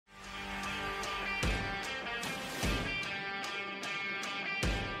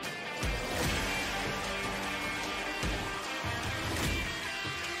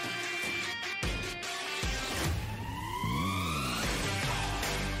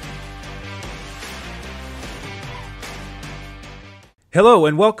Hello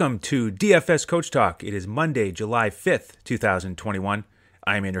and welcome to DFS Coach Talk. It is Monday, July 5th, 2021.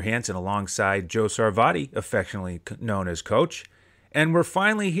 I'm Andrew Hansen alongside Joe Sarvati, affectionately known as Coach. And we're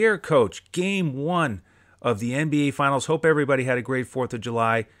finally here, Coach. Game 1 of the NBA Finals. Hope everybody had a great 4th of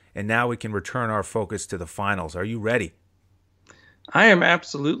July. And now we can return our focus to the finals. Are you ready? I am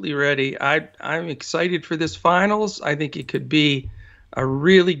absolutely ready. I'm excited for this finals. I think it could be a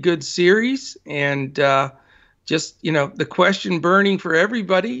really good series. And the question burning for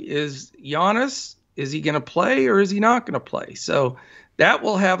everybody is Giannis, is he going to play or is he not going to play? So that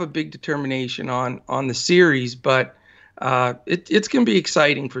will have a big determination on the series. But it's going to be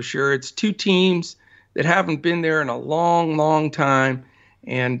exciting for sure. It's two teams that haven't been there in a long, long time.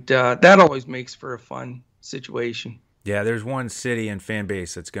 And that always makes for a fun situation. Yeah, there's one city and fan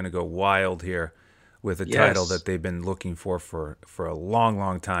base that's going to go wild here with a title that they've been looking for a long,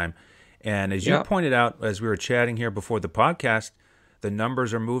 long time. And as you pointed out, as we were chatting here before the podcast, the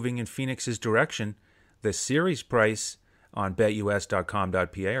numbers are moving in Phoenix's direction. The series price on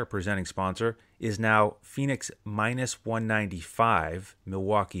betus.com.pa, our presenting sponsor, is now Phoenix minus 195,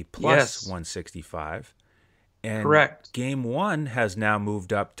 Milwaukee plus 165. And correct. Game 1 has now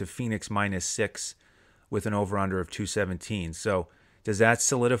moved up to Phoenix minus 6 with an over-under of 217. So does that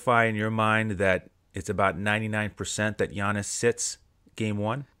solidify in your mind that it's about 99% that Giannis sits Game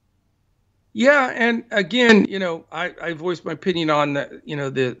 1? Yeah, and again, I voiced my opinion on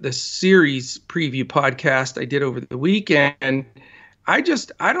the series preview podcast I did over the weekend. I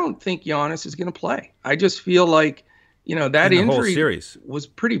don't think Giannis is going to play. I just feel like, that injury was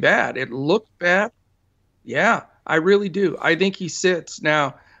pretty bad. It looked bad. Yeah, I really do. I think he sits.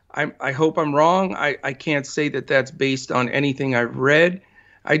 Now, I hope I'm wrong. I can't say that that's based on anything I've read.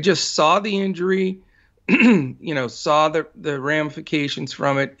 I just saw the injury. Saw the ramifications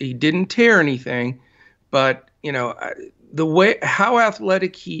from it. He didn't tear anything, but the way how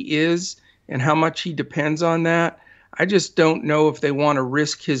athletic he is and how much he depends on that, I just don't know if they want to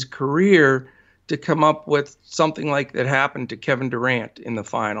risk his career to come up with something like that happened to Kevin Durant in the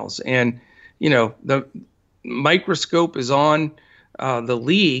finals. And the microscope is on the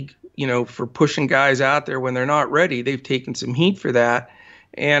league, for pushing guys out there when they're not ready. They've taken some heat for that,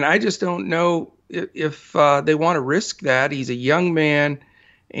 and I just don't know if they want to risk that. He's a young man,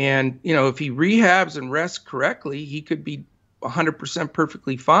 and if he rehabs and rests correctly, he could be 100%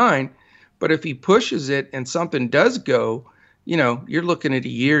 perfectly fine. But if he pushes it and something does go, you're looking at a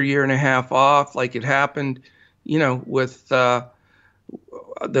year and a half off, like it happened, with the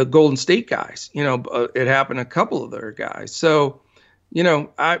Golden State guys. It happened to a couple of their guys. So,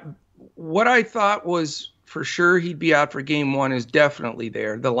 what I thought was for sure he'd be out for Game 1 is definitely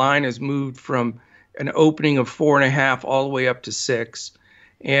there. The line has moved from an opening of 4.5 all the way up to 6.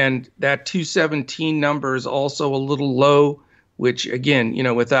 And that 217 number is also a little low, which again,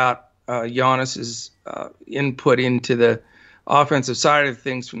 without Giannis's input into the offensive side of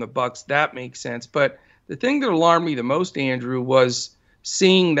things from the Bucks, that makes sense. But the thing that alarmed me the most, Andrew, was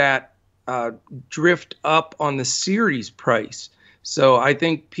seeing that drift up on the series price. So I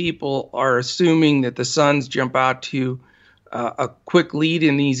think people are assuming that the Suns jump out to a quick lead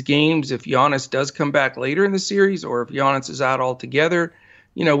in these games if Giannis does come back later in the series, or if Giannis is out altogether.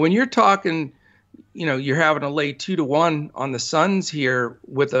 When you're talking, you're having to lay 2-1 on the Suns here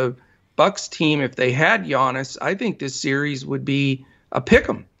with a Bucks team. If they had Giannis, I think this series would be a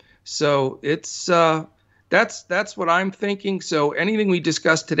pick'em. So it's that's what I'm thinking. So anything we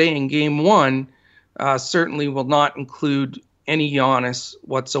discussed today in Game 1 certainly will not include any Giannis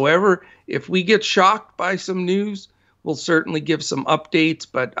whatsoever. If we get shocked by some news, we'll certainly give some updates,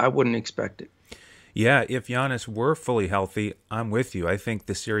 but I wouldn't expect it. Yeah, if Giannis were fully healthy, I'm with you. I think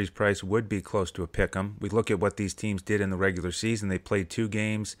the series price would be close to a pick'em. We look at what these teams did in the regular season. They played 2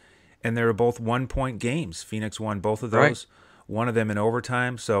 games, and they were both 1-point games. Phoenix won both of those, one of them in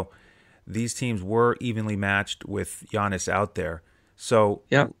overtime. So these teams were evenly matched with Giannis out there. So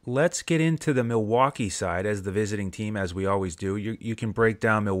let's get into the Milwaukee side as the visiting team, as we always do. You can break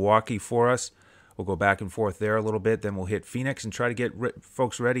down Milwaukee for us. We'll go back and forth there a little bit. Then we'll hit Phoenix and try to get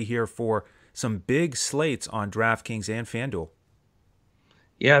folks ready here for some big slates on Draftkings and Fanduel.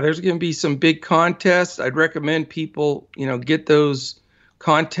 Yeah, there's going to be some big contests. I'd recommend people, get those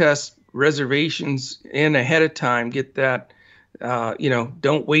contest reservations in ahead of time. Get that,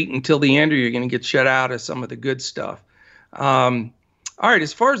 don't wait until the end or you're going to get shut out of some of the good stuff. All right,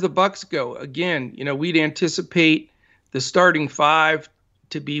 as far as the Bucks go, again, we'd anticipate the starting 5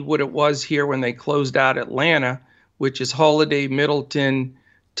 to be what it was here when they closed out Atlanta, which is Holiday, Middleton,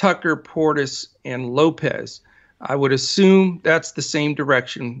 Tucker, Portis, and Lopez. I would assume that's the same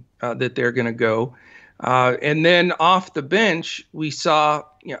direction that they're going to go. And then off the bench, we saw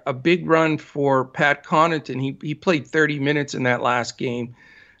a big run for Pat Connaughton. He played 30 minutes in that last game.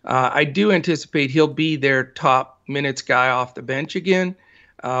 I do anticipate he'll be their top minutes guy off the bench again,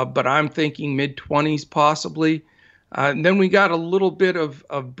 but I'm thinking mid-20s possibly. And then we got a little bit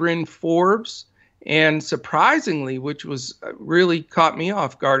of Bryn Forbes. And surprisingly, which was really caught me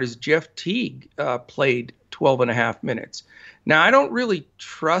off guard, is Jeff Teague played 12 and a half minutes. Now, I don't really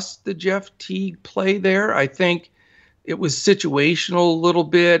trust the Jeff Teague play there. I think it was situational a little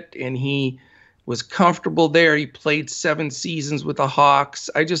bit, and he was comfortable there. He played 7 seasons with the Hawks.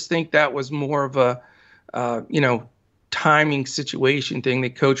 I just think that was more of a, timing situation thing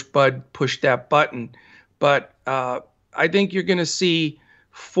that Coach Bud pushed that button. But I think you're going to see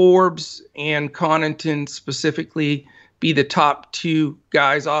Forbes and Connaughton specifically be the top 2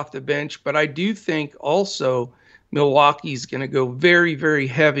 guys off the bench. But I do think also Milwaukee's going to go very, very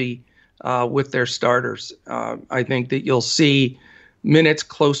heavy with their starters. I think that you'll see minutes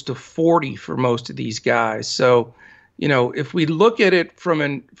close to 40 for most of these guys. So, if we look at it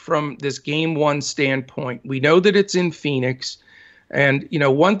from this game 1 standpoint, we know that it's in Phoenix. And,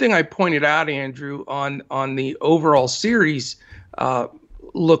 one thing I pointed out, Andrew, on the overall series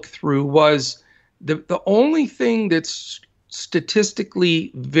look through was the only thing that's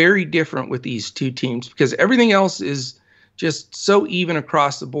statistically very different with these two teams, because everything else is just so even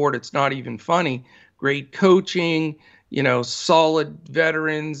across the board. It's not even funny. Great coaching, solid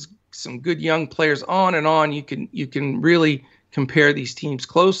veterans, some good young players, on and on. You can really compare these teams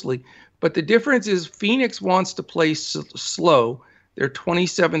closely. But the difference is Phoenix wants to play slow. They're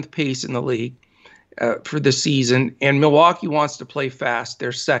 27th pace in the league for the season, and Milwaukee wants to play fast.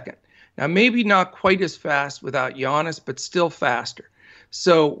 They're second. Now, maybe not quite as fast without Giannis, but still faster.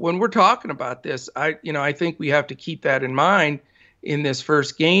 So when we're talking about this, I think we have to keep that in mind in this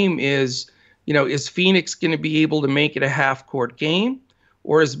first game is Phoenix going to be able to make it a half-court game,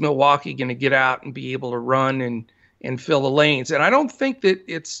 or is Milwaukee going to get out and be able to run and fill the lanes? And I don't think that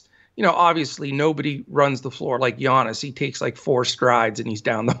it's, obviously nobody runs the floor like Giannis. He takes like 4 strides and he's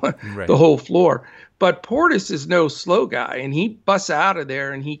down the whole floor. But Portis is no slow guy, and he busts out of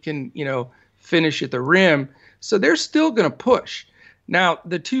there and he can, finish at the rim. So they're still going to push. Now,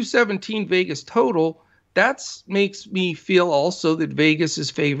 the 217 Vegas total, that makes me feel also that Vegas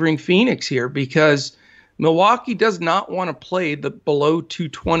is favoring Phoenix here, because Milwaukee does not want to play the below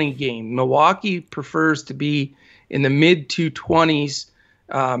 220 game. Milwaukee prefers to be in the mid 220s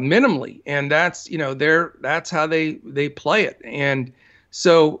minimally, and that's that's how they play it. And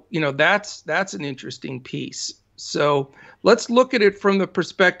so that's an interesting piece. So let's look at it from the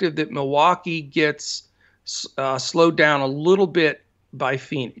perspective that Milwaukee gets slowed down a little bit by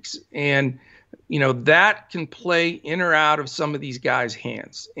Phoenix, and that can play in or out of some of these guys'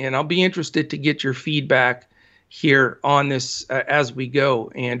 hands. And I'll be interested to get your feedback here on this as we go,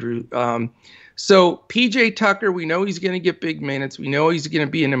 Andrew. So PJ Tucker, we know he's going to get big minutes. We know he's going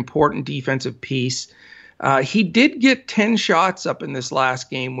to be an important defensive piece. He did get 10 shots up in this last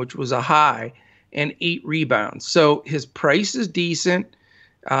game, which was a high, and 8 rebounds. So his price is decent.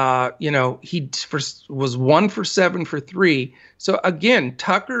 He was 1 for 7 for 3. So again,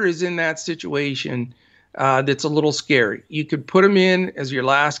 Tucker is in that situation that's a little scary. You could put him in as your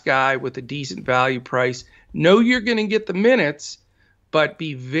last guy with a decent value price. Know you're going to get the minutes, but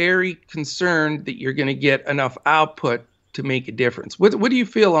be very concerned that you're going to get enough output to make a difference. What do you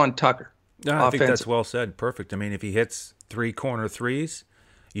feel on Tucker? No, I think that's well said. Perfect. I mean, if he hits 3 corner threes,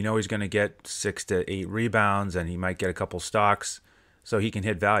 he's going to get 6 to 8 rebounds, and he might get a couple stocks, so he can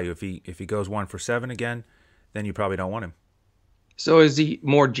hit value. If he goes 1 for 7 again, then you probably don't want him. So is he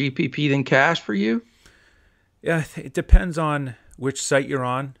more GPP than cash for you? Yeah, it depends on which site you're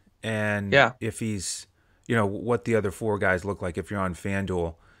on, and if he's, what the other 4 guys look like. If you're on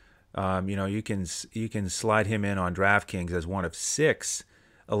Fanduel, you can slide him in on Draftkings as one of 6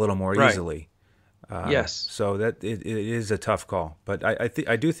 a little more easily. Yes. So that it is a tough call, but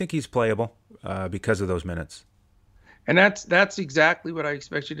I do think he's playable because of those minutes. And that's exactly what I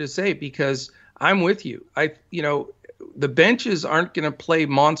expect you to say, because I'm with you. The benches aren't going to play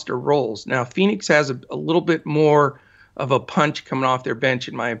monster roles. Now, Phoenix has a little bit more of a punch coming off their bench,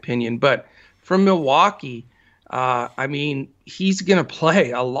 in my opinion. But from Milwaukee, he's going to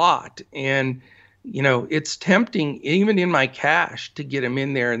play a lot. And, it's tempting, even in my cash, to get him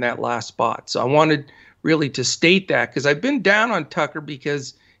in there in that last spot. So I wanted really to state that, because I've been down on Tucker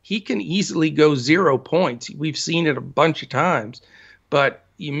because he can easily go 0 points. We've seen it a bunch of times. But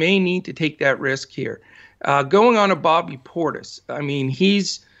you may need to take that risk here. Going on to Bobby Portis,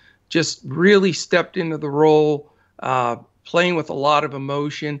 he's just really stepped into the role. playing with a lot of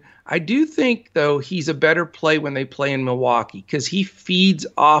emotion. I do think, though, he's a better play when they play in Milwaukee because he feeds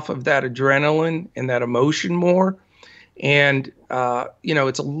off of that adrenaline and that emotion more. And,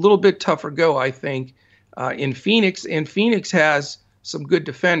 it's a little bit tougher go, I think, in Phoenix. And Phoenix has some good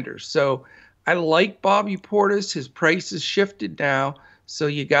defenders. So I like Bobby Portis. His price is shifted now, so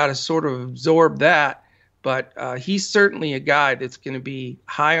you got to sort of absorb that. But he's certainly a guy that's going to be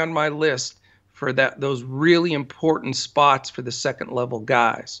high on my list for those really important spots for the second level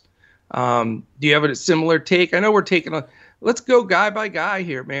guys. Do you have a similar take? I know we're let's go guy by guy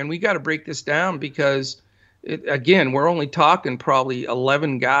here, man. We got to break this down because, we're only talking probably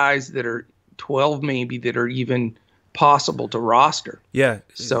 11 guys that are 12 maybe that are even possible to roster. Yeah.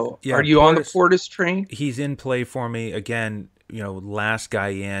 So are you on the Portis train? He's in play for me. Again, last guy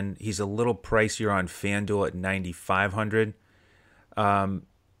in. He's a little pricier on Fanduel at 9,500.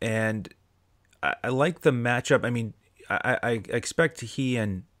 And I like the matchup. I mean, I expect he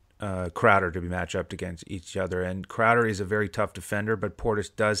and Crowder to be matched up against each other. And Crowder is a very tough defender, but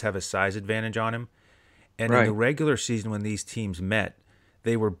Portis does have a size advantage on him. And in the regular season when these teams met,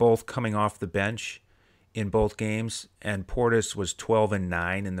 they were both coming off the bench in both games, and Portis was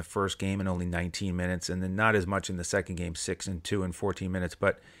 12-9 in the first game in only 19 minutes, and then not as much in the second game, 6-2 in 14 minutes.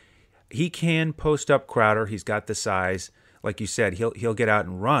 But he can post up Crowder. He's got the size. Like you said, he'll get out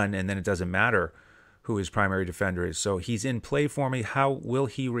and run, and then it doesn't matter who his primary defender is. So he's in play for me. How will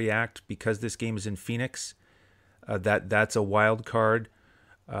he react because this game is in Phoenix? That's a wild card,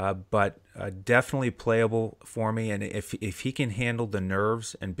 but definitely playable for me. And if he can handle the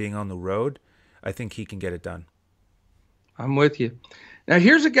nerves and being on the road, I think he can get it done. I'm with you. Now,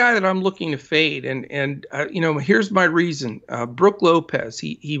 here's a guy that I'm looking to fade, and here's my reason. Brook Lopez,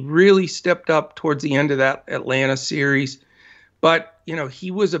 he really stepped up towards the end of that Atlanta series, but,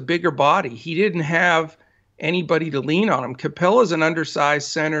 he was a bigger body. He didn't have anybody to lean on him. Capella's an undersized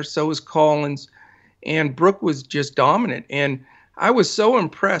center, so is Collins, and Brook was just dominant. And I was so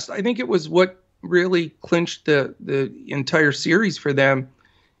impressed. I think it was what really clinched the entire series for them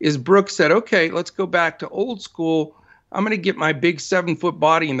is Brook said, okay, let's go back to old school. I'm going to get my big 7-foot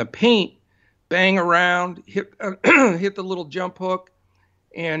body in the paint, bang around, hit the little jump hook,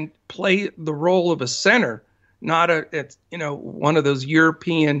 and play the role of a center, not one of those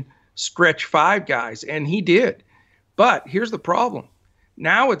European stretch 5 guys. And he did. But here's the problem.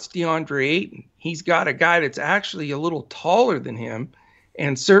 Now it's DeAndre Ayton. He's got a guy that's actually a little taller than him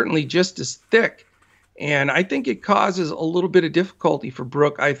and certainly just as thick. And I think it causes a little bit of difficulty for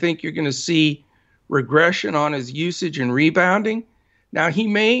Brook. I think you're going to see regression on his usage and rebounding. Now, he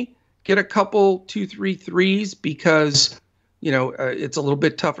may get a couple 2-3 threes because, it's a little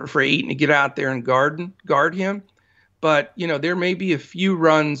bit tougher for Ayton to get out there and guard him. But, there may be a few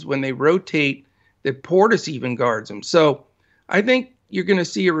runs when they rotate that Portis even guards him. So I think you're going to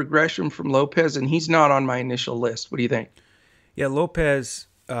see a regression from Lopez, and he's not on my initial list. What do you think? Yeah, Lopez,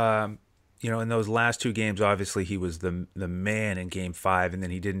 in those last 2 games, obviously he was the man in Game 5, and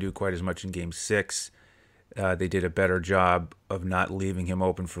then he didn't do quite as much in Game 6. They did a better job of not leaving him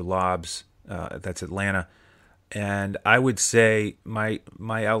open for lobs. That's Atlanta. And I would say my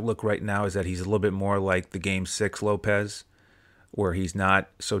outlook right now is that he's a little bit more like the Game 6 Lopez, where he's not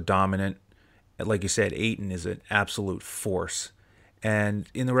so dominant. Like you said, Ayton is an absolute force. And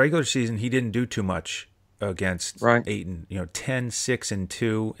in the regular season, he didn't do too much against Ayton. 10, 6, and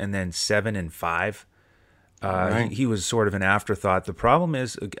 2, and then 7 and 5. He was sort of an afterthought. The problem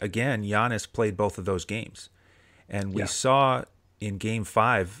is, again, Giannis played both of those games. And we saw in Game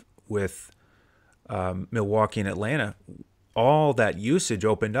 5 with Milwaukee and Atlanta, all that usage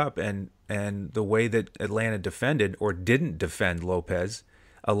opened up, and the way that Atlanta defended or didn't defend Lopez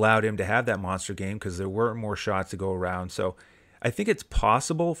allowed him to have that monster game because there were more shots to go around. So I think it's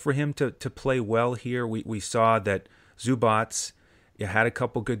possible for him to play well here. We saw that Zubats had a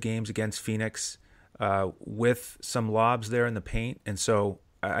couple good games against Phoenix with some lobs there in the paint. And so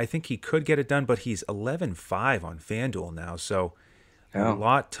I think he could get it done, but he's 11-5 on FanDuel now. So a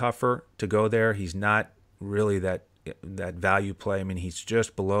lot tougher to go there. He's not really that value play. I mean, he's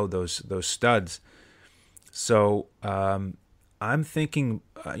just below those studs. So I'm thinking,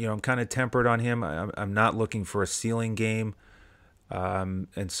 I'm kind of tempered on him. I'm not looking for a ceiling game.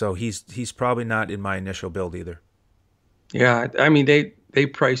 And so he's probably not in my initial build either. Yeah, I mean they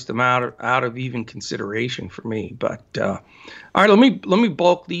priced him out of even consideration for me. But all right, let me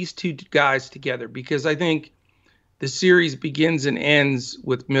bulk these 2 guys together because I think the series begins and ends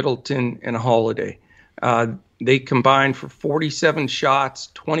with Middleton and Holiday. They combined for 47 shots,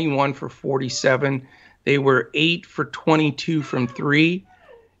 21 for 47. They were 8 for 22 from 3,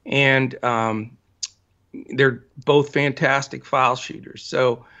 and they're both fantastic foul shooters.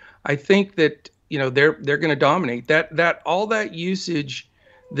 So I think that they're going to dominate. That all that usage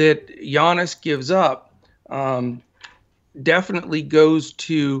that Giannis gives up definitely goes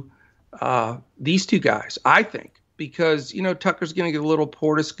to these two guys, I think, because Tucker's going to get a little,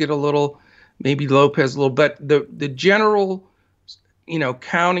 Portis get a little, maybe Lopez a little, but the general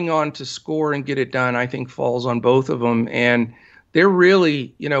counting on to score and get it done, I think falls on both of them. And they're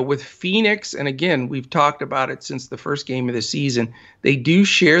really, with Phoenix, and again, we've talked about it since the first game of the season, they do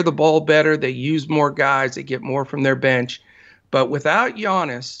share the ball better. They use more guys. They get more from their bench. But without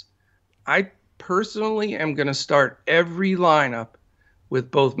Giannis, I personally am going to start every lineup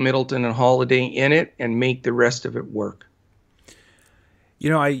with both Middleton and Holiday in it and make the rest of it work.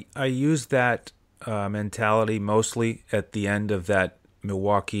 I use that mentality mostly at the end of that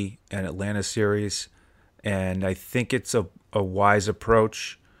Milwaukee and Atlanta series, and I think it's a wise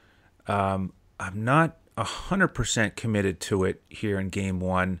approach. I'm not 100% committed to it here in Game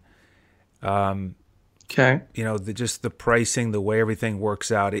 1. Okay. Just the pricing, the way everything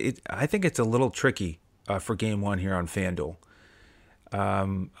works out, I think it's a little tricky for Game 1 here on Fanduel.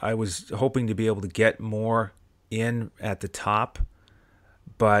 I was hoping to be able to get more in at the top,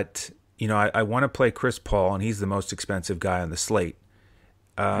 but I want to play Chris Paul, and he's the most expensive guy on the slate.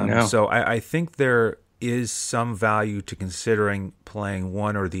 So I think there is some value to considering playing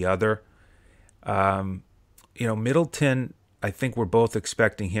one or the other. Middleton, I think we're both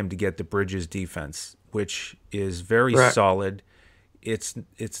expecting him to get the Bridges defense, which is very solid. It's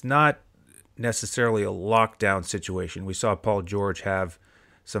not necessarily a lockdown situation. We saw Paul George have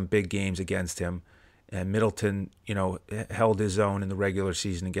some big games against him, and Middleton, held his own in the regular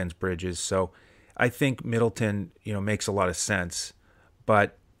season against Bridges. So I think Middleton, makes a lot of sense.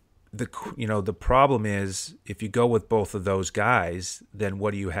 But the problem is, if you go with both of those guys, then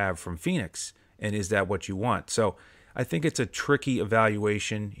what do you have from Phoenix? And is that what you want? So I think it's a tricky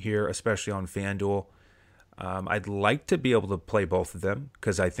evaluation here, especially on FanDuel. I'd like to be able to play both of them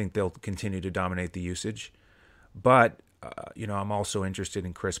because I think they'll continue to dominate the usage. But, I'm also interested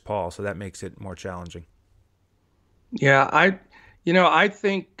in Chris Paul, so that makes it more challenging. Yeah, I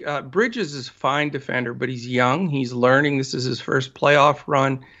think Bridges is a fine defender, but he's young. He's learning. This is his first playoff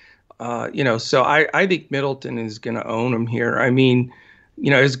run. So I think Middleton is going to own him here. I mean,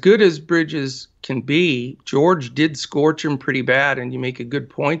 as good as Bridges can be, George did scorch him pretty bad, and you make a good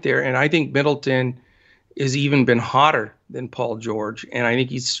point there. And I think Middleton has even been hotter than Paul George, and I think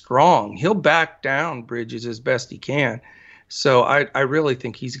he's strong. He'll back down Bridges as best he can. So I really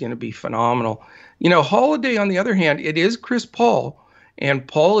think he's going to be phenomenal. Holiday, on the other hand, it is Chris Paul, and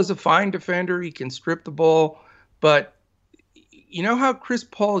Paul is a fine defender. He can strip the ball, but you know how Chris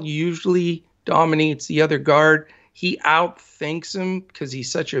Paul usually dominates the other guard? He outthinks him because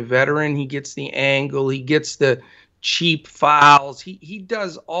he's such a veteran. He gets the angle. He gets the cheap fouls. He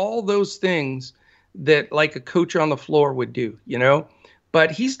does all those things that like a coach on the floor would do,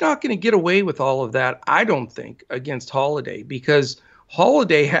 But he's not going to get away with all of that, I don't think, against Holiday, because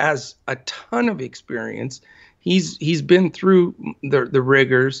Holiday has a ton of experience. He's been through the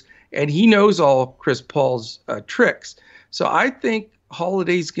rigors, and he knows all Chris Paul's tricks. So I think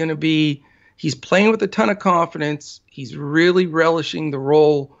Holiday's going to be, he's playing with a ton of confidence. He's really relishing the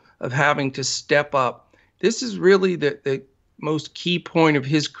role of having to step up. This is really the most key point of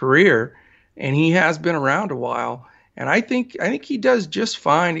his career, and he has been around a while. And I think he does just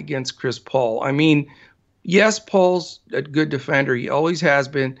fine against Chris Paul. I mean, yes, Paul's a good defender. He always has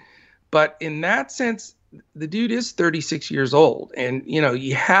been. But in that sense, the dude is 36 years old. And,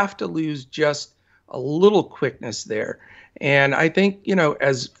 you have to lose just a little quickness there. And I think,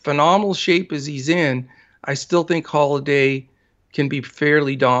 as phenomenal shape as he's in, I still think Holiday can be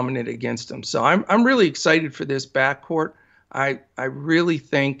fairly dominant against him. So I'm really excited for this backcourt. I really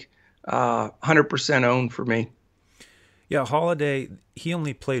think 100% own for me. Yeah, Holiday, he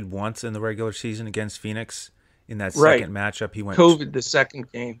only played once in the regular season against Phoenix. In that second matchup, he went COVID the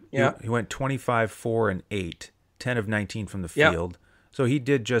second game. Yeah, he went 25, 4, and 8, 10 of 19 from the field. So he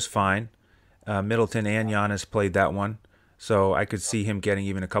did just fine. Middleton and Giannis played that one, so I could see him getting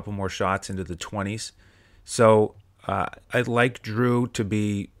even a couple more shots into the 20s. So I'd like Drew to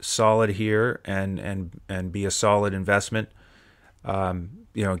be solid here and be a solid investment.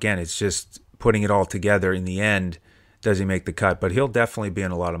 Again, it's just putting it all together in the end. Does he make the cut? But he'll definitely be in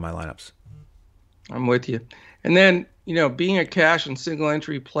a lot of my lineups. I'm with you. And then, being a cash and single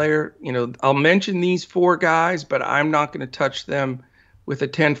entry player, I'll mention these four guys, but I'm not going to touch them with a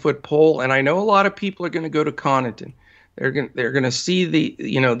 10-foot pole. And I know a lot of people are going to go to Connaughton. They're going to see the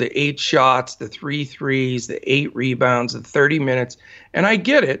 8 shots, the 3 threes, the 8 rebounds, the 30 minutes. And I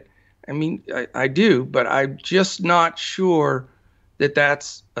get it, I mean, I do, but I'm just not sure that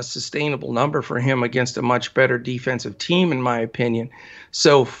that's a sustainable number for him against a much better defensive team, in my opinion.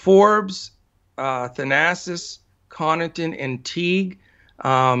 So Forbes, Thanasis, Connaughton, and Teague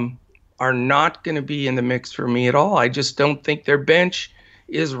are not going to be in the mix for me at all. I just don't think their bench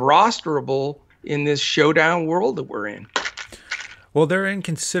is rosterable in this showdown world that we're in. Well, they're in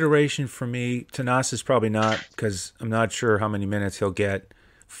consideration for me. Tanas is probably not, because I'm not sure how many minutes he'll get.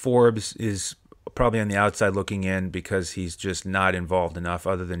 Forbes is probably on the outside looking in because he's just not involved enough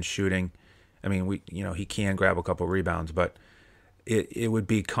other than shooting. I mean, he can grab a couple rebounds, but it would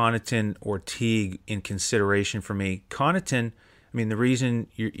be Connaughton or Teague in consideration for me. Connaughton, I mean, the reason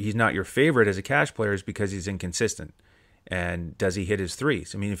he's not your favorite as a cash player is because he's inconsistent. And does he hit his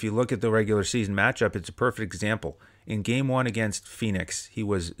threes? I mean, if you look at the regular season matchup, it's a perfect example. In game 1 against Phoenix, he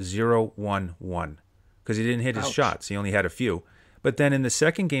was 0-1-1 because he didn't hit his shots. He only had a few. But then in the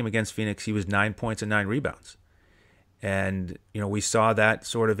second game against Phoenix, he was 9 points and 9 rebounds. And, we saw that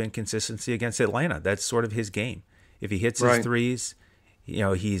sort of inconsistency against Atlanta. That's sort of his game. If he hits his threes,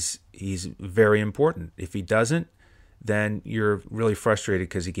 he's very important. If he doesn't, then you're really frustrated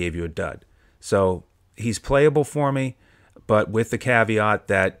because he gave you a dud. So he's playable for me, but with the caveat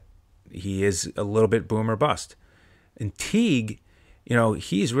that he is a little bit boom or bust. And Teague,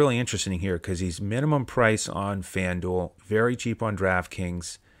 he's really interesting here because he's minimum price on Fanduel, very cheap on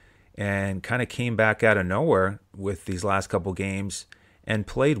Draftkings, and kind of came back out of nowhere with these last couple games and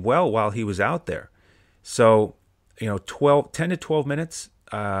played well while he was out there. So, 10 to 12 minutes,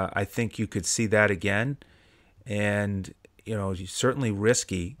 I think you could see that again. And, certainly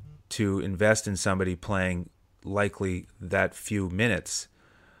risky to invest in somebody playing likely that few minutes.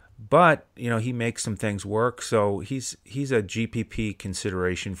 But, he makes some things work. So he's a GPP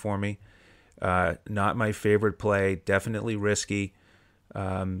consideration for me. Not my favorite play, definitely risky.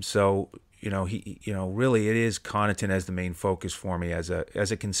 So, really it is Connaughton as the main focus for me as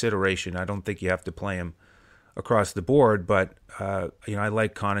a consideration. I don't think you have to play him across the board, but, I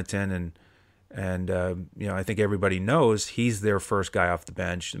like Connaughton and I think everybody knows he's their first guy off the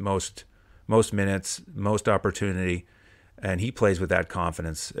bench, most minutes, most opportunity, and he plays with that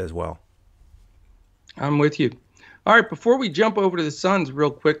confidence as well. I'm with you. All right, before we jump over to the Suns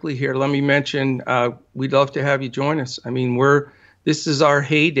real quickly here, let me mention we'd love to have you join us. I mean, this is our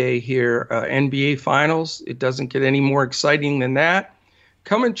heyday here, NBA Finals. It doesn't get any more exciting than that.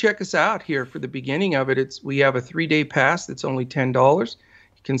 Come and check us out here for the beginning of it. We have a 3-day pass that's only $10.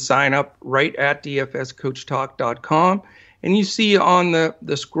 You can sign up right at dfscoachtalk.com. And you see on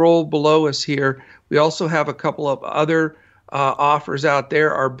the scroll below us here, we also have a couple of other offers out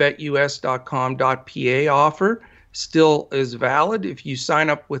there. Our betus.com.pa offer still is valid. If you sign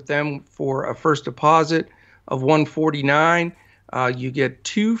up with them for a first deposit of $149, you get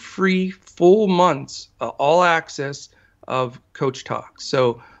 2 free full months, all access of Coach Talk.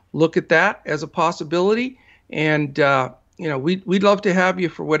 So look at that as a possibility. And, we'd love to have you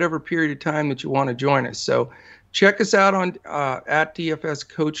for whatever period of time that you want to join us. So check us out on at DFS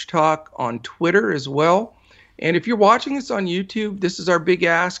Coach Talk on Twitter as well. And if you're watching us on YouTube, this is our big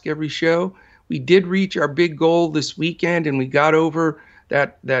ask every show. We did reach our big goal this weekend, and we got over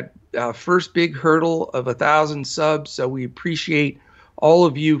that first big hurdle of 1,000 subs. So we appreciate all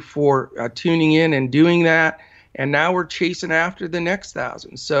of you for tuning in and doing that. And now we're chasing after the next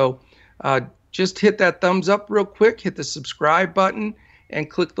 1,000. So just hit that thumbs up real quick, hit the subscribe button, and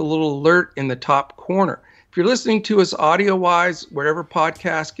click the little alert in the top corner. If you're listening to us audio-wise, wherever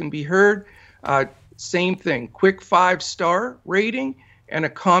podcasts can be heard, same thing. Quick 5-star rating and a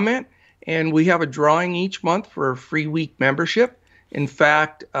comment. And we have a drawing each month for a free week membership. In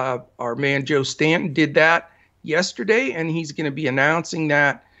fact, our man Joe Stanton did that yesterday, and he's going to be announcing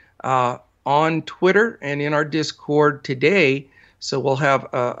that on Twitter and in our Discord today. So we'll have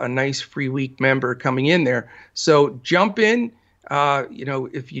a nice free week member coming in there. So jump in.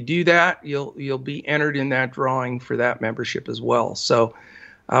 If you do that, you'll be entered in that drawing for that membership as well. So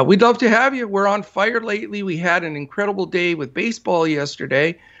we'd love to have you. We're on fire lately. We had an incredible day with baseball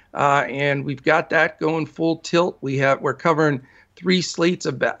yesterday, and we've got that going full tilt. We're covering 3 slates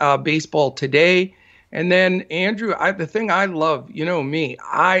of baseball today. And then, Andrew, the thing I love, me,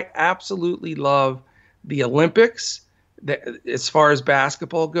 I absolutely love the Olympics as far as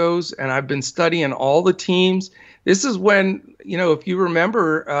basketball goes. And I've been studying all the teams. This is when, if you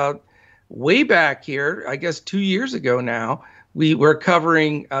remember way back here, I guess 2 years ago now, we were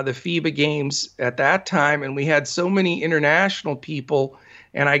covering the FIBA games at that time. And we had so many international people.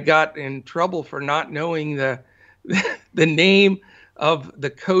 And I got in trouble for not knowing the name of the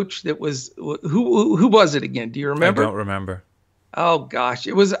coach that was who was it again? Do you remember? I don't remember. Oh gosh,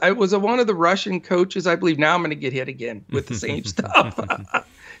 it was one of the Russian coaches, I believe. Now I'm going to get hit again with the same stuff.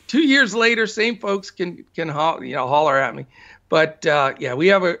 2 years later, same folks can holler at me. But yeah, we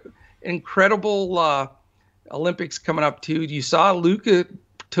have a incredible Olympics coming up too. You saw Luca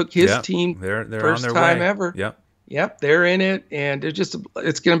took his Yep, team they're on first their time way. ever. Yep. Yep, they're in it, and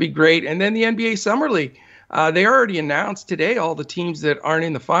it's going to be great. And then the NBA Summer League, they already announced today all the teams that aren't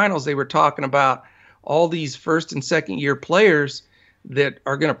in the finals. They were talking about all these first and second year players that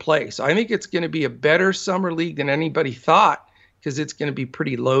are going to play. So I think it's going to be a better summer league than anybody thought because it's going to be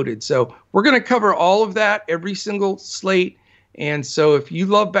pretty loaded. So we're going to cover all of that, every single slate. And so if you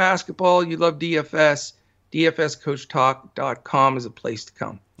love basketball, you love DFS, dfscoachtalk.com is a place to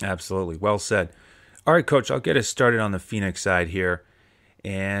come. Absolutely. Well said. All right, Coach, I'll get us started on the Phoenix side here.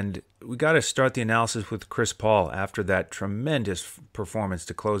 And we got to start the analysis with Chris Paul after that tremendous performance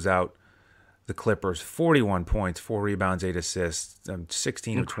to close out the Clippers. 41 points, 4 rebounds, 8 assists,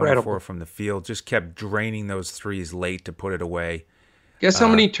 16 of 24 from the field. Just kept draining those threes late to put it away. Guess how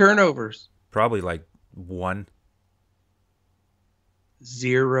many turnovers? Probably like 1.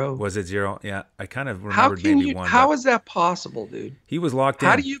 0. Was it 0? Yeah, I kind of remembered maybe 1. How is that possible, dude? He was locked in.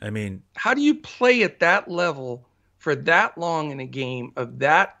 How do you play at that level for that long in a game of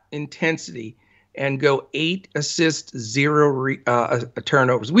that intensity and go 8 assists, 0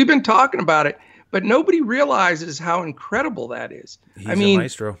 turnovers? We've been talking about it, but nobody realizes how incredible that is. He's a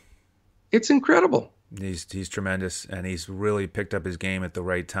maestro. It's incredible. He's tremendous, and he's really picked up his game at the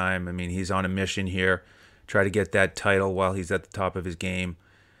right time. I mean, he's on a mission here. Try to get that title while he's at the top of his game.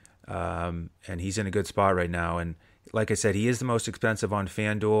 And he's in a good spot right now. And like I said, he is the most expensive on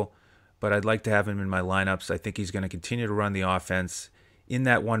Fanduel, but I'd like to have him in my lineups. I think he's going to continue to run the offense. In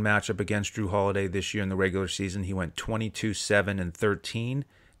that one matchup against Drew Holiday this year in the regular season, he went 22, 7, and 13,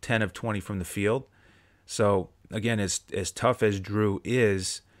 10 of 20 from the field. So, again, as tough as Drew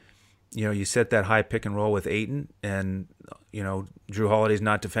is, you set that high pick and roll with Ayton, and, Drew Holiday's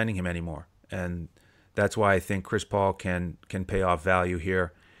not defending him anymore. And that's why I think Chris Paul can pay off value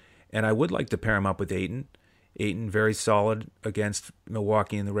here. And I would like to pair him up with Ayton. Ayton, very solid against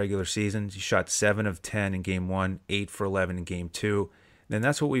Milwaukee in the regular season. He shot 7 of 10 in Game 1, 8 for 11 in Game 2. And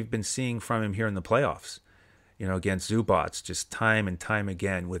that's what we've been seeing from him here in the playoffs, against Zubats, just time and time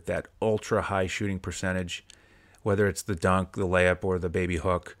again with that ultra-high shooting percentage, whether it's the dunk, the layup, or the baby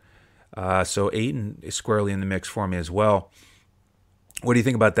hook. So Ayton is squarely in the mix for me as well. What do you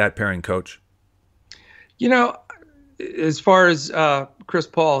think about that pairing, Coach? As far as Chris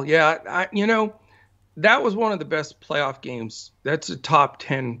Paul, yeah, that was one of the best playoff games. That's a top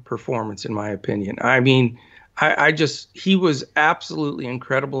 10 performance, in my opinion. I mean, he was absolutely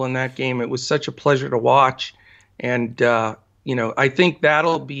incredible in that game. It was such a pleasure to watch. And, I think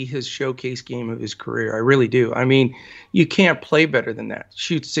that'll be his showcase game of his career. I really do. I mean, you can't play better than that.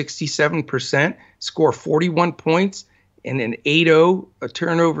 Shoot 67%, score 41 points, and an 8-0 a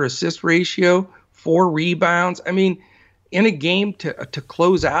turnover assist ratio, 4 rebounds. I mean, in a game to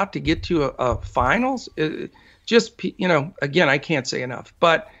close out, to get to a finals, again, I can't say enough.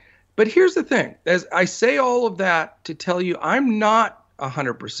 But here's the thing. As I say all of that to tell you, I'm not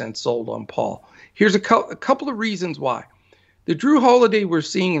 100% sold on Paul. Here's a couple of reasons why. The Drew Holiday we're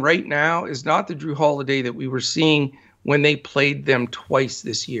seeing right now is not the Drew Holiday that we were seeing when they played them twice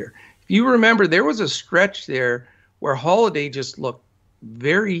this year. If you remember, there was a stretch there where Holiday just looked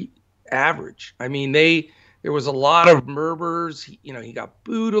very average. I mean, there was a lot of murmurs. He got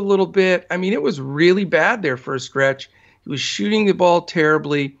booed a little bit. I mean, it was really bad there for a stretch. He was shooting the ball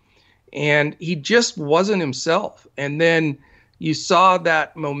terribly, and he just wasn't himself. And then you saw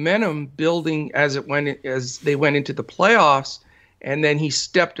that momentum building as they went into the playoffs, and then he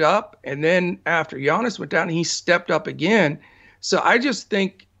stepped up. And then after Giannis went down, he stepped up again. So I just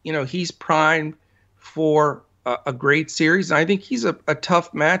think he's primed for a great series. And I think he's a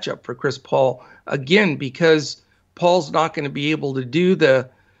tough matchup for Chris Paul, again, because Paul's not going to be able to do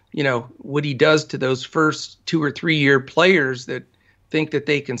what he does to those first 2 or 3 year players that think that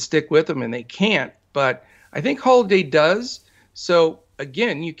they can stick with him, and they can't. But I think Holiday does. So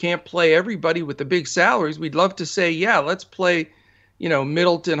again, you can't play everybody with the big salaries. We'd love to say, yeah, let's play,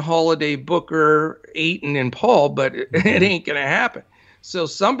 Middleton, Holiday, Booker, Ayton, and Paul, but it ain't going to happen. So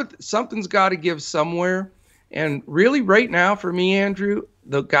something's got to give somewhere. And really right now for me, Andrew,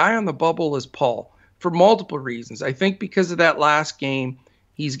 the guy on the bubble is Paul for multiple reasons. I think because of that last game,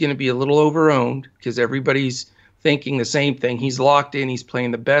 he's going to be a little overowned because everybody's thinking the same thing. He's locked in. He's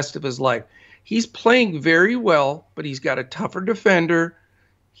playing the best of his life. He's playing very well, but he's got a tougher defender.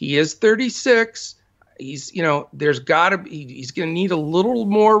 He is 36. He's going to need a little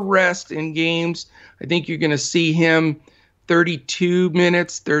more rest in games. I think you're going to see him 32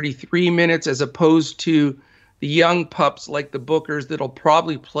 minutes, 33 minutes, as opposed to the young pups like the Bookers that'll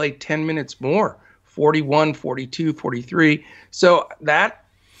probably play 10 minutes more, 41, 42, 43. So that,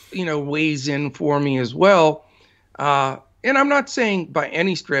 weighs in for me as well. And I'm not saying by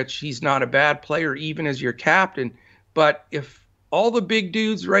any stretch he's not a bad player, even as your captain. But if all the big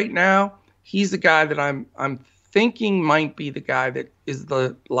dudes right now, he's the guy that I'm thinking might be the guy that is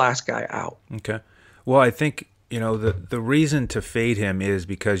the last guy out. Okay. Well, I think, the reason to fade him is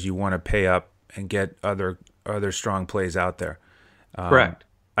because you want to pay up and get other strong plays out there. Correct.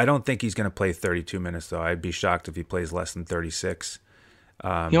 I don't think he's going to play 32 minutes, though. I'd be shocked if he plays less than 36.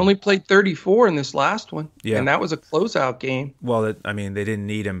 He only played 34 in this last one, yeah. And that was a closeout game. Well, they didn't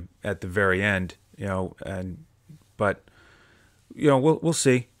need him at the very end, but we'll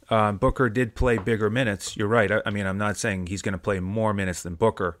see. Booker did play bigger minutes. You're right. I'm not saying he's going to play more minutes than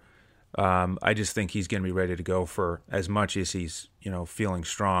Booker. I just think he's going to be ready to go for as much as he's, feeling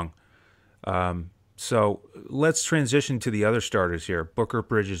strong. So let's transition to the other starters here: Booker,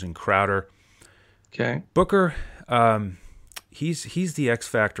 Bridges, and Crowder. Okay. Booker, he's the X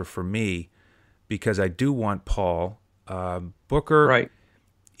factor for me because I do want Paul. Booker, right.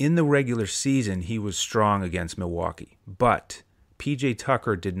 In the regular season, he was strong against Milwaukee, but P.J.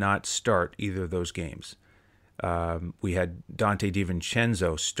 Tucker did not start either of those games. We had Dante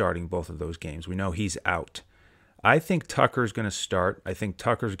DiVincenzo starting both of those games. We know he's out. I think Tucker's going to start. I think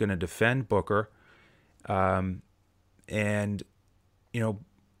Tucker's going to defend Booker. And,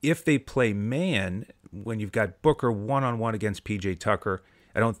 if they play man, when you've got Booker one-on-one against P.J. Tucker,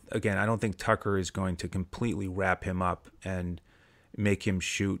 I don't think Tucker is going to completely wrap him up and make him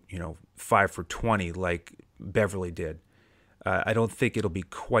shoot, 5 for 20 like Beverly did. I don't think it'll be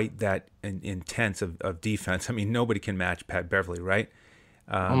quite that intense of defense. Nobody can match Pat Beverly, right?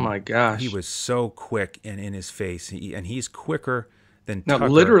 Oh my gosh. He was so quick and in his face. He's quicker than Tucker.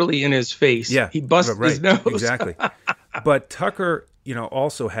 No, literally in his face. Yeah. He busted his nose. Exactly. But Tucker,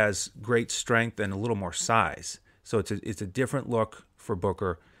 also has great strength and a little more size. So it's a different look for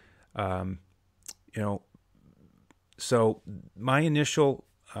Booker. So my initial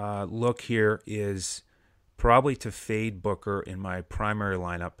look here is probably to fade Booker in my primary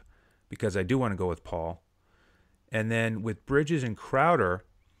lineup because I do want to go with Paul. And then with Bridges and Crowder,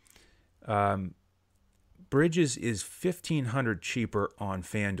 Bridges is $1,500 cheaper on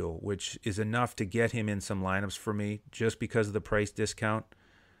Fanduel, which is enough to get him in some lineups for me just because of the price discount.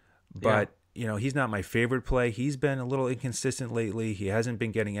 But, he's not my favorite play. He's been a little inconsistent lately. He hasn't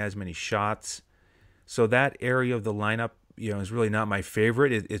been getting as many shots. So that area of the lineup, is really not my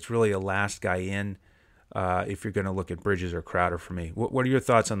favorite. It's really a last guy in if you're going to look at Bridges or Crowder for me. What are your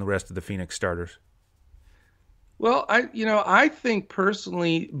thoughts on the rest of the Phoenix starters? Well, I think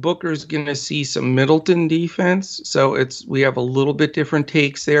personally Booker's going to see some Middleton defense. So we have a little bit different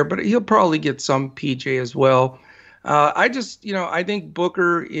takes there, but he'll probably get some PJ as well. I think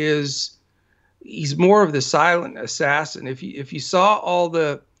Booker he's more of the silent assassin. If you saw all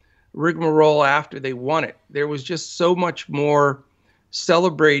the rigmarole after they won it, there was just so much more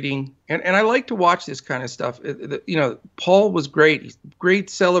celebrating. And I like to watch this kind of stuff. Paul was great. Great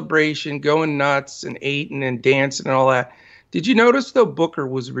celebration, going nuts and eating and dancing and all that. Did you notice, though, Booker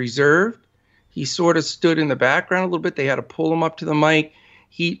was reserved? He sort of stood in the background a little bit. They had to pull him up to the mic.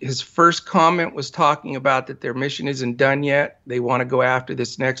 His first comment was talking about that their mission isn't done yet. They want to go after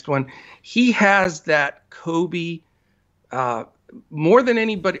this next one. He has that Kobe more than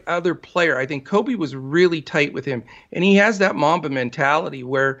anybody other player. I think Kobe was really tight with him, and he has that Mamba mentality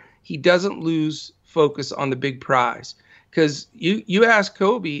where he doesn't lose focus on the big prize. Because you asked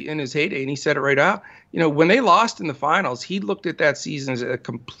Kobe in his heyday, and he said it right out. When they lost in the finals, he looked at that season as a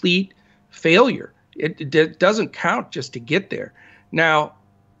complete failure. It doesn't count just to get there. Now,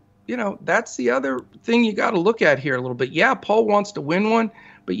 that's the other thing you got to look at here a little bit. Yeah, Paul wants to win one,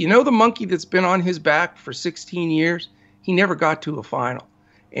 but the monkey that's been on his back for 16 years, he never got to a final.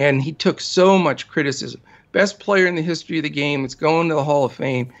 And he took so much criticism. Best player in the history of the game that's going to the Hall of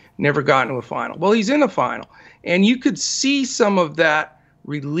Fame, never got into a final. Well, he's in a final. And you could see some of that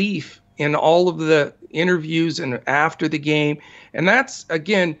relief in all of the interviews and after the game. And that's,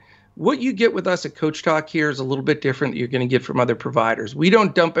 again, what you get with us at Coach Talk here is a little bit different that you're going to get from other providers. We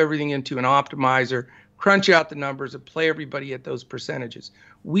don't dump everything into an optimizer, crunch out the numbers, and play everybody at those percentages.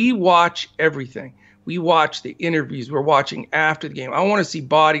 We watch everything. We watch the interviews. We're watching after the game. I want to see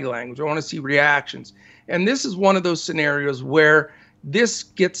body language. I want to see reactions. And this is one of those scenarios where this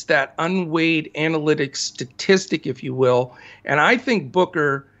gets that unweighed analytic statistic, if you will. And I think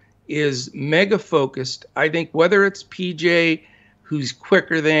Booker is mega focused. I think whether it's PJ, who's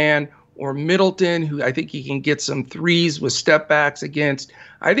quicker than, or Middleton, who I think he can get some threes with step backs against.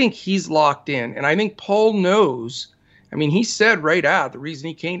 I think he's locked in. And I think Paul knows. I mean, he said right out the reason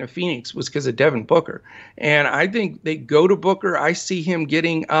he came to Phoenix was because of Devin Booker. And I think they go to Booker. I see him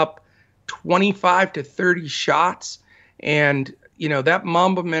getting up 25 to 30 shots. And, that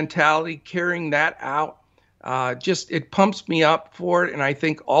Mamba mentality, carrying that out, just it pumps me up for it. And I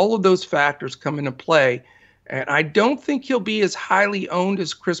think all of those factors come into play. And I don't think he'll be as highly owned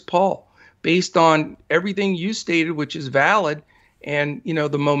as Chris Paul based on everything you stated, which is valid, and,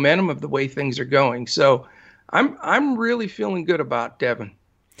 the momentum of the way things are going. So I'm really feeling good about Devin.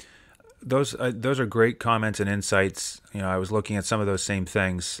 Those are great comments and insights. I was looking at some of those same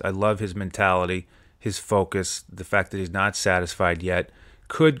things. I love his mentality, his focus, the fact that he's not satisfied yet.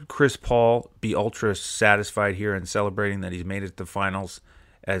 Could Chris Paul be ultra satisfied here and celebrating that he's made it to the finals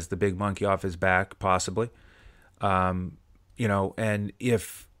as the big monkey off his back? Possibly. And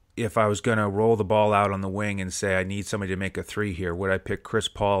if I was going to roll the ball out on the wing and say I need somebody to make a three here, would I pick Chris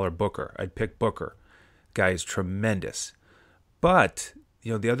Paul or Booker? I'd pick Booker. Guy is tremendous. But,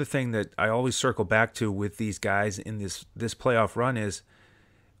 the other thing that I always circle back to with these guys in this playoff run is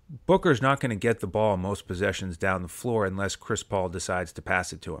Booker's not going to get the ball most possessions down the floor unless Chris Paul decides to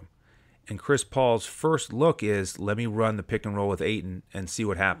pass it to him. And Chris Paul's first look is, let me run the pick and roll with Ayton and see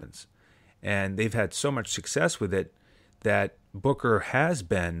what happens. And they've had so much success with it that Booker has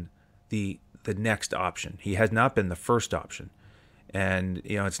been the next option. He has not been the first option. And,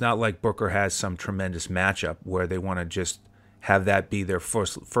 it's not like Booker has some tremendous matchup where they want to just have that be their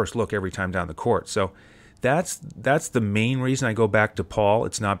first look every time down the court. So that's the main reason I go back to Paul.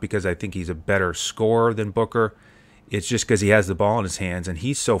 It's not because I think he's a better scorer than Booker. It's just because he has the ball in his hands, and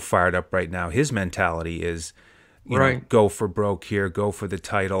he's so fired up right now. His mentality is, go for broke here, go for the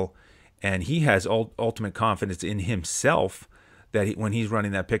title. And he has ultimate confidence in himself that when he's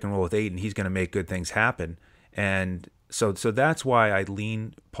running that pick and roll with Ayton, he's going to make good things happen. And so that's why I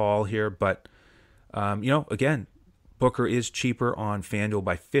lean Paul here. But, again, Booker is cheaper on Fanduel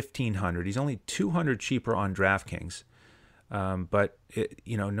by $1,500. He's only $200 cheaper on Draftkings. But,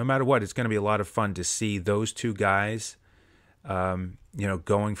 no matter what, it's going to be a lot of fun to see those two guys,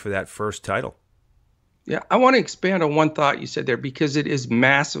 going for that first title. Yeah, I want to expand on one thought you said there because it is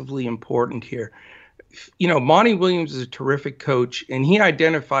massively important here. Monty Williams is a terrific coach, and he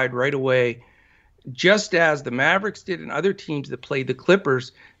identified right away, just as the Mavericks did and other teams that played the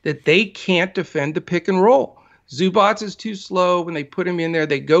Clippers, that they can't defend the pick and roll. Zubats is too slow. When they put him in there,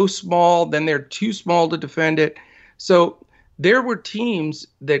 they go small, then they're too small to defend it. So there were teams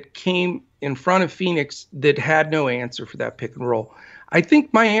that came in front of Phoenix that had no answer for that pick and roll. I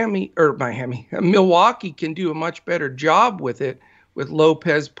think Milwaukee can do a much better job with it with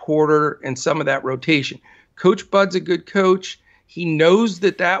Lopez, Porter, and some of that rotation. Coach Bud's a good coach. He knows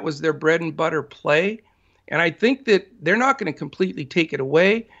that was their bread and butter play. And I think that they're not going to completely take it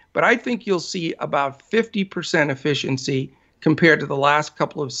away, but I think you'll see about 50% efficiency compared to the last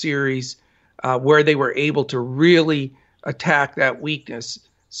couple of series where they were able to really attack that weakness.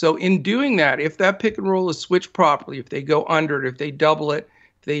 So in doing that, if that pick and roll is switched properly, if they go under it, if they double it,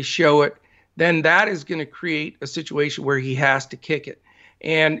 if they show it, then that is going to create a situation where he has to kick it.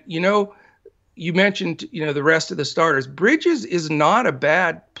 And, you mentioned, the rest of the starters. Bridges is not a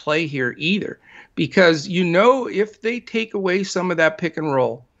bad play here either, because, if they take away some of that pick and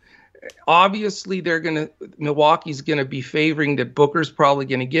roll, obviously Milwaukee's going to be favoring that Booker's probably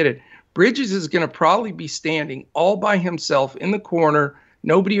going to get it. Bridges is going to probably be standing all by himself in the corner,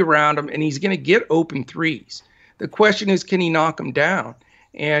 nobody around him, and he's going to get open threes. The question is, can he knock them down?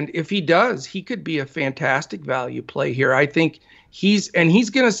 And if he does, he could be a fantastic value play here. I think he's going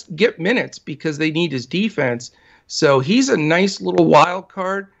to get minutes because they need his defense. So he's a nice little wild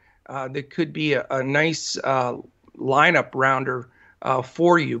card that could be a nice lineup rounder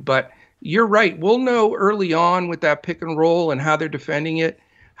for you. But you're right. We'll know early on with that pick and roll and how they're defending it,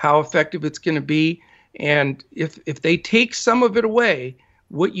 how effective it's going to be. And if they take some of it away,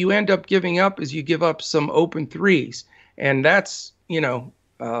 what you end up giving up is you give up some open threes. And that's,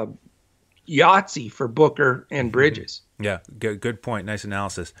 Yahtzee for Booker and Bridges. Yeah, good point. Nice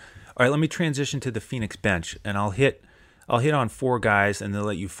analysis. All right, let me transition to the Phoenix bench, and I'll hit on four guys, and then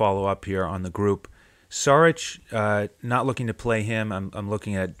let you follow up here on the group. Saric, not looking to play him. I'm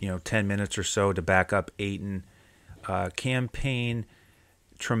looking at 10 minutes or so to back up Ayton. Campaign,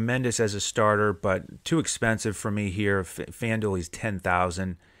 tremendous as a starter, but too expensive for me here. Fanduel, he's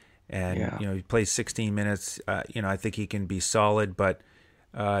 $10,000, and he plays 16 minutes. I think he can be solid, but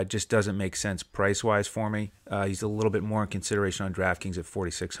just doesn't make sense price-wise for me. He's a little bit more in consideration on DraftKings at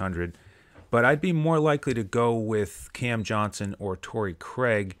 $4,600. But I'd be more likely to go with Cam Johnson or Torrey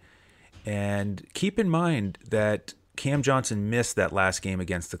Craig. And keep in mind that Cam Johnson missed that last game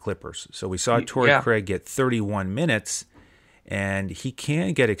against the Clippers. So we saw Torrey Yeah. Craig get 31 minutes, and he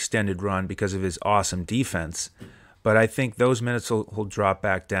can get extended run because of his awesome defense. But I think those minutes will drop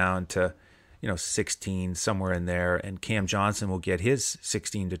back down to 16, somewhere in there, and Cam Johnson will get his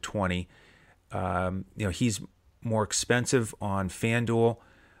 16 to 20. He's more expensive on Fanduel.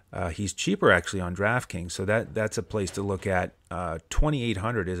 He's cheaper actually on Draftkings, so that's a place to look at.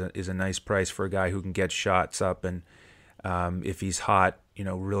 2,800 is a nice price for a guy who can get shots up, and if he's hot,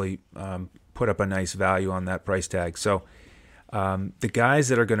 really put up a nice value on that price tag. So the guys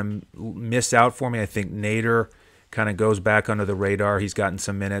that are going to miss out for me, I think Nader kind of goes back under the radar. He's gotten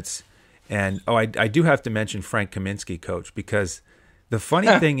some minutes. And, I do have to mention Frank Kaminsky, coach, because the funny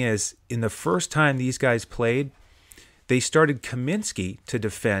thing is, in the first time these guys played, they started Kaminsky to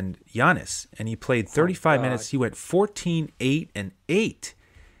defend Giannis, and he played 35 minutes. He went 14, 8, and 8.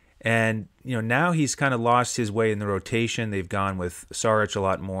 And, now he's kind of lost his way in the rotation. They've gone with Saric a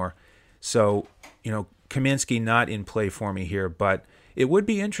lot more. So, Kaminsky not in play for me here, but it would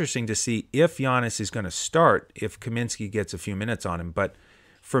be interesting to see if Giannis is going to start, if Kaminsky gets a few minutes on him. But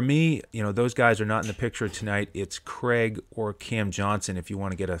for me, those guys are not in the picture tonight. It's Craig or Cam Johnson if you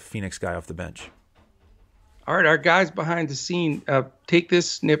want to get a Phoenix guy off the bench. All right, our guys behind the scene, take this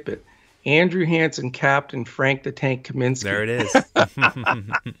snippet. Andrew Hansen, Captain Frank the Tank Kaminsky. There it is.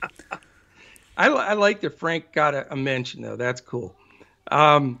 I like that Frank got a mention, though. That's cool.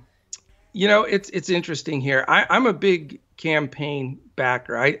 It's interesting here. I'm a big campaign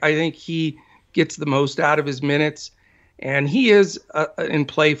backer. I think he gets the most out of his minutes. And he is in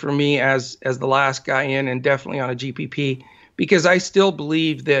play for me as the last guy in, and definitely on a GPP, because I still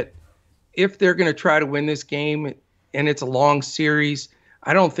believe that if they're going to try to win this game and it's a long series,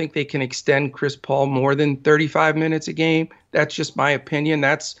 I don't think they can extend Chris Paul more than 35 minutes a game. That's just my opinion.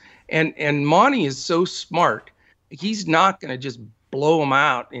 And Monty is so smart. He's not going to just blow him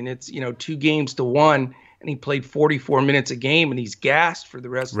out, and it's 2 games to 1, and he played 44 minutes a game, and he's gassed for the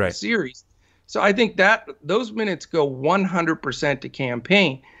rest of the series. So I think that those minutes go 100% to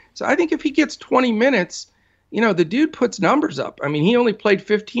campaign. So I think if he gets 20 minutes, the dude puts numbers up. I mean, he only played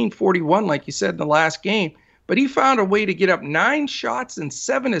 15-41, like you said, in the last game, but he found a way to get up 9 shots and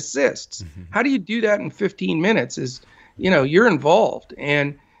 7 assists. Mm-hmm. How do you do that in 15 minutes? You're involved,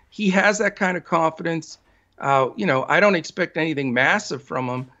 and he has that kind of confidence. I don't expect anything massive from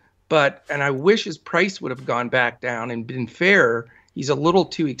him, and I wish his price would have gone back down and been fairer. He's a little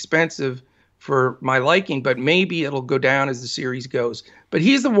too expensive for my liking, but maybe it'll go down as the series goes. But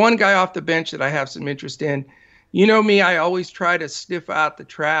he's the one guy off the bench that I have some interest in. You know me, I always try to sniff out the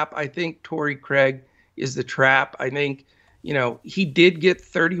trap. I think Torrey Craig is the trap. I think, he did get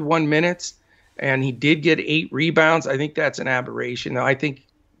 31 minutes and he did get 8 rebounds. I think that's an aberration. I think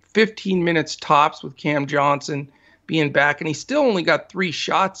 15 minutes tops with Cam Johnson being back, and he still only got 3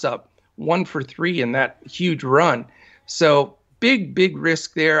 shots up, 1 for 3 in that huge run. So big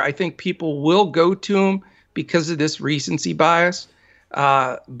risk there. I think people will go to him because of this recency bias,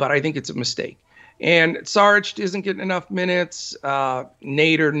 but I think it's a mistake. And Saric isn't getting enough minutes.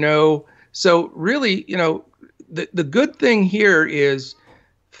 Nader, no. So really, the good thing here is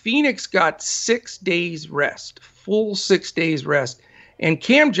Phoenix got 6 days rest, full 6 days rest. And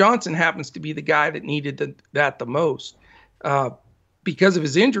Cam Johnson happens to be the guy that needed that the most because of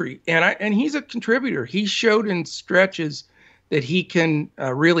his injury. And he's a contributor. He showed in stretches that he can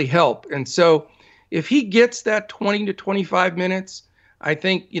really help. And so if he gets that 20 to 25 minutes, I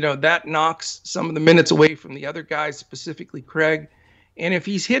think, that knocks some of the minutes away from the other guys, specifically Craig. And if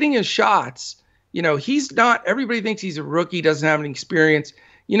he's hitting his shots, he's not, everybody thinks he's a rookie, doesn't have any experience.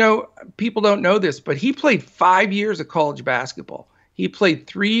 People don't know this, but he played 5 years of college basketball. He played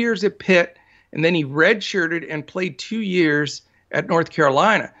 3 years at Pitt, and then he redshirted and played 2 years at North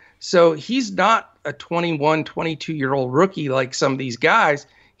Carolina. So he's not a 21, 22-year-old rookie like some of these guys.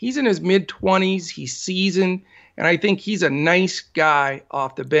 He's in his mid-20s. He's seasoned, and I think he's a nice guy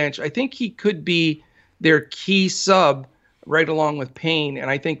off the bench. I think he could be their key sub right along with Payne, and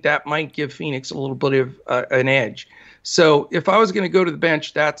I think that might give Phoenix a little bit of an edge. So if I was going to go to the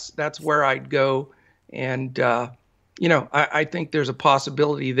bench, that's where I'd go. And, I think there's a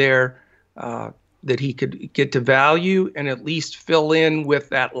possibility there that he could get to value and at least fill in with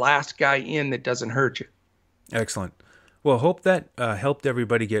that last guy in that doesn't hurt you. Excellent. Well, hope that helped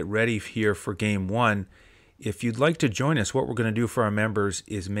everybody get ready here for Game 1. If you'd like to join us, what we're going to do for our members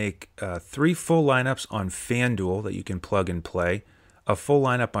is make 3 full lineups on FanDuel that you can plug and play, a full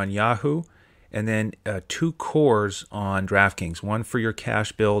lineup on Yahoo, and then 2 cores on DraftKings, one for your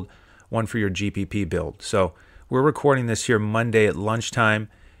cash build, one for your GPP build. So we're recording this here Monday at lunchtime.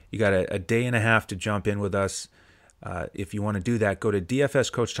 You got a day and a half to jump in with us. If you want to do that, go to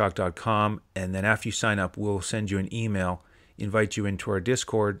dfscoachtalk.com, and then after you sign up, we'll send you an email, invite you into our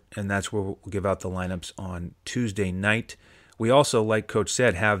Discord, and that's where we'll give out the lineups on Tuesday night. We also, like Coach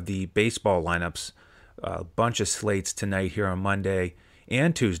said, have the baseball lineups, a bunch of slates tonight here on Monday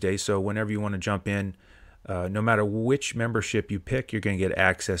and Tuesday, so whenever you want to jump in, no matter which membership you pick, you're going to get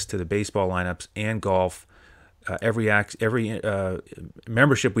access to the baseball lineups and golf. Every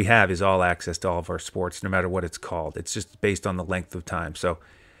membership we have is all access to all of our sports, no matter what it's called. It's just based on the length of time. So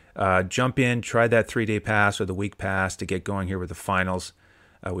jump in, try that 3-day pass or the week pass to get going here with the finals.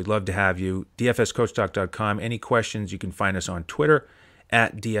 We'd love to have you. DFSCoachTalk.com. Any questions, you can find us on Twitter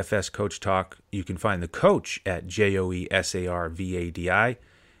at DFSCoachTalk. You can find the coach at JoeSarvadi.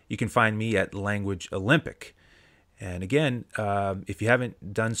 You can find me at Language Olympic. And again, if you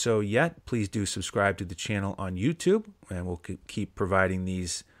haven't done so yet, please do subscribe to the channel on YouTube, and we'll keep providing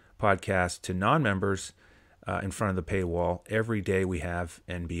these podcasts to non-members in front of the paywall every day we have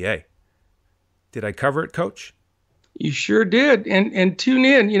NBA. Did I cover it, Coach? You sure did. And tune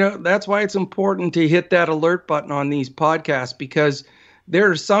in. That's why it's important to hit that alert button on these podcasts, because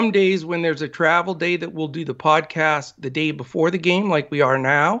there are some days when there's a travel day that we'll do the podcast the day before the game, like we are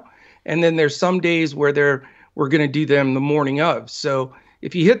now. And then there's some days where we're going to do them the morning of. So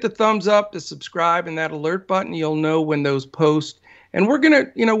if you hit the thumbs up, the subscribe, and that alert button, you'll know when those post. And we're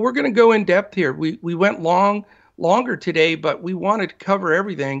going to go in depth here. We went longer today, but we wanted to cover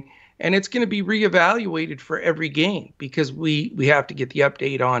everything. And it's going to be reevaluated for every game, because we have to get the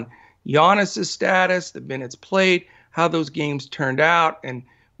update on Giannis's status, the minutes played, how those games turned out. And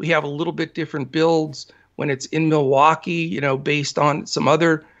we have a little bit different builds when it's in Milwaukee, based on some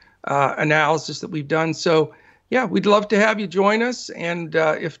other analysis that we've done. So yeah, we'd love to have you join us. And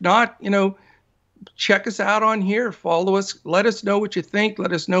if not, check us out on here, follow us, let us know what you think.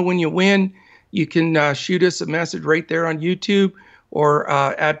 Let us know when you win. You can shoot us a message right there on YouTube, or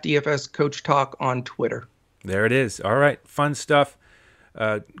at DFS Coach Talk on Twitter. There it is. All right. Fun stuff.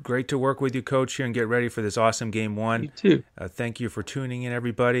 Great to work with you, Coach, here, and get ready for this awesome Game 1. You too. Thank you for tuning in,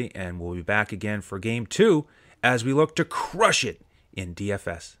 everybody, and we'll be back again for Game 2 as we look to crush it in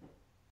DFS.